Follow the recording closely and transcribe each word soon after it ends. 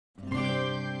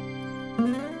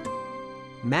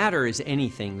Matter is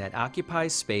anything that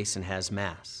occupies space and has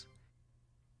mass.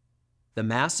 The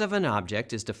mass of an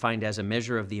object is defined as a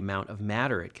measure of the amount of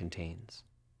matter it contains.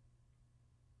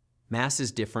 Mass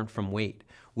is different from weight.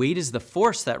 Weight is the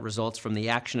force that results from the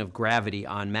action of gravity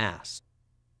on mass.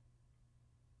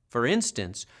 For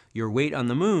instance, your weight on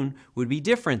the moon would be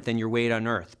different than your weight on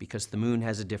Earth because the moon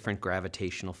has a different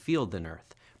gravitational field than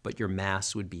Earth, but your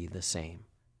mass would be the same.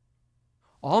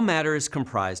 All matter is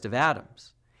comprised of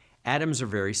atoms. Atoms are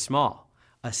very small.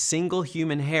 A single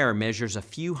human hair measures a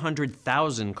few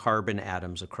 100,000 carbon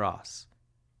atoms across.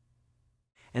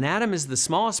 An atom is the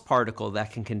smallest particle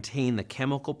that can contain the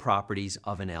chemical properties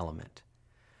of an element.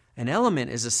 An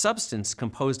element is a substance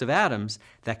composed of atoms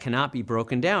that cannot be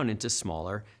broken down into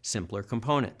smaller, simpler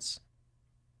components.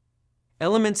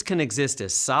 Elements can exist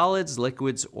as solids,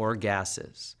 liquids, or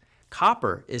gases.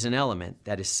 Copper is an element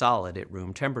that is solid at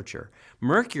room temperature.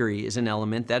 Mercury is an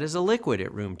element that is a liquid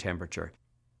at room temperature.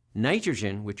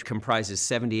 Nitrogen, which comprises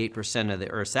 78% of the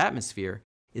Earth's atmosphere,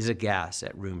 is a gas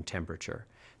at room temperature.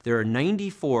 There are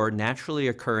 94 naturally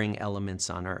occurring elements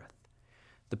on Earth.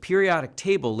 The periodic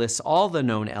table lists all the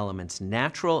known elements,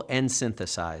 natural and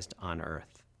synthesized, on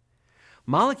Earth.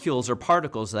 Molecules are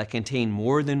particles that contain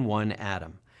more than one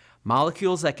atom.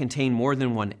 Molecules that contain more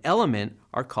than one element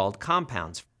are called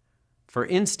compounds. For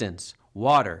instance,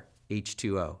 water,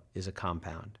 H2O, is a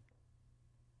compound.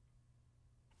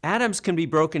 Atoms can be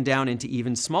broken down into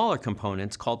even smaller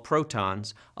components called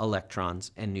protons,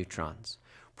 electrons, and neutrons.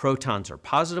 Protons are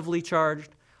positively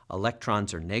charged,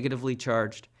 electrons are negatively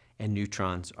charged, and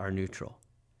neutrons are neutral.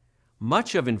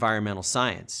 Much of environmental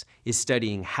science is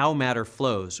studying how matter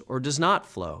flows or does not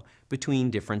flow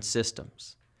between different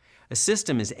systems. A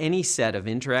system is any set of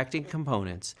interacting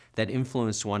components that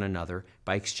influence one another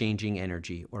by exchanging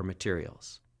energy or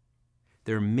materials.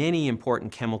 There are many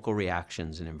important chemical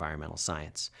reactions in environmental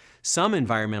science. Some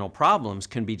environmental problems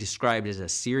can be described as a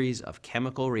series of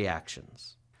chemical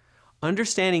reactions.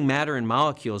 Understanding matter and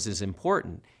molecules is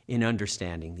important in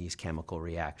understanding these chemical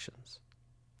reactions.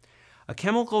 A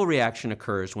chemical reaction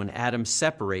occurs when atoms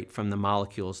separate from the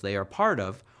molecules they are part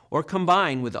of or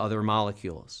combine with other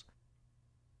molecules.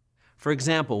 For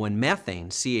example, when methane,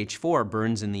 CH4,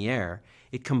 burns in the air,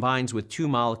 it combines with two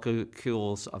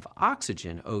molecules of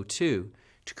oxygen, O2,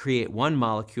 to create one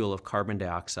molecule of carbon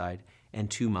dioxide and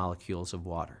two molecules of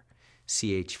water.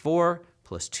 CH4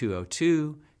 plus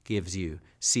 2O2 gives you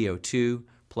CO2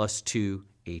 plus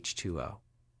 2H2O.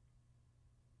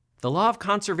 The law of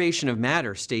conservation of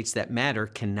matter states that matter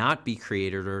cannot be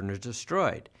created or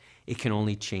destroyed. It can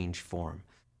only change form.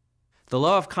 The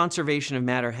law of conservation of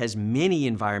matter has many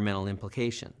environmental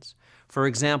implications. For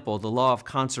example, the law of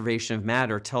conservation of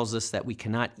matter tells us that we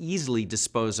cannot easily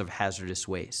dispose of hazardous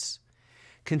wastes.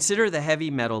 Consider the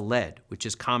heavy metal lead, which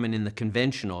is common in the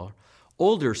conventional,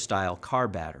 older style car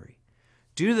battery.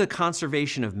 Due to the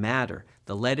conservation of matter,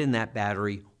 the lead in that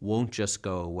battery won't just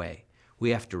go away. We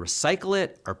have to recycle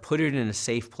it or put it in a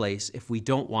safe place if we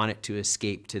don't want it to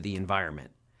escape to the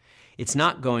environment. It's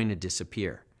not going to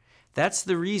disappear. That's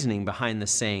the reasoning behind the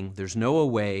saying, "There's no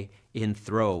away in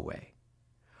throwaway."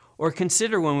 Or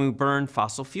consider when we burn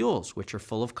fossil fuels, which are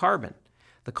full of carbon.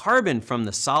 The carbon from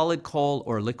the solid coal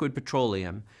or liquid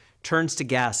petroleum turns to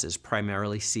gases,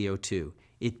 primarily CO2.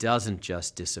 It doesn't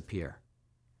just disappear.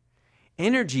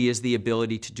 Energy is the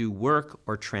ability to do work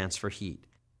or transfer heat.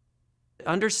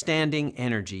 Understanding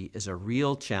energy is a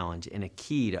real challenge and a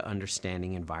key to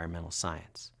understanding environmental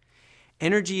science.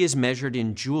 Energy is measured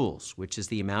in joules, which is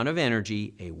the amount of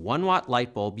energy a 1-watt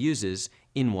light bulb uses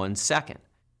in 1 second.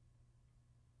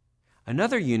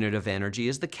 Another unit of energy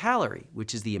is the calorie,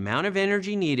 which is the amount of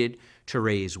energy needed to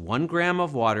raise 1 gram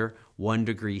of water 1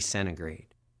 degree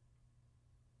centigrade.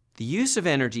 The use of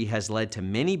energy has led to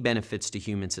many benefits to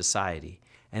human society,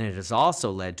 and it has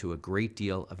also led to a great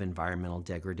deal of environmental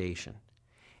degradation.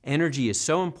 Energy is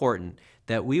so important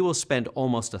that we will spend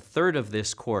almost a third of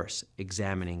this course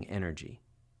examining energy.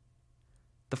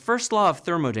 The first law of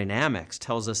thermodynamics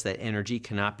tells us that energy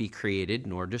cannot be created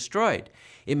nor destroyed.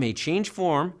 It may change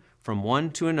form from one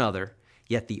to another,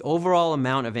 yet the overall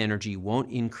amount of energy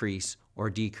won't increase or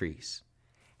decrease.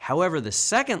 However, the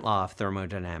second law of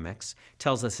thermodynamics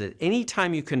tells us that any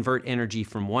time you convert energy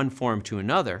from one form to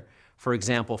another, for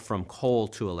example, from coal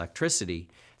to electricity,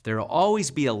 there will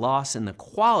always be a loss in the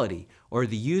quality or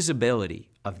the usability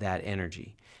of that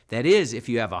energy. That is, if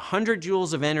you have 100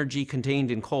 joules of energy contained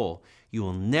in coal, you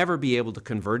will never be able to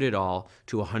convert it all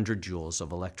to 100 joules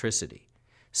of electricity.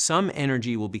 Some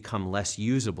energy will become less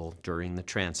usable during the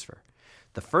transfer.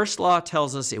 The first law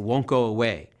tells us it won't go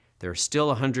away. There are still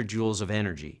 100 joules of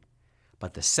energy.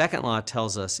 But the second law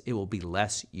tells us it will be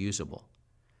less usable.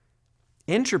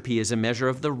 Entropy is a measure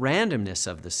of the randomness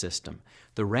of the system.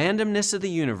 The randomness of the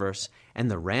universe and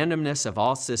the randomness of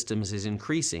all systems is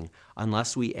increasing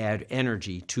unless we add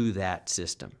energy to that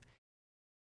system.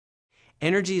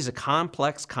 Energy is a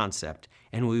complex concept,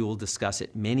 and we will discuss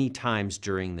it many times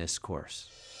during this course.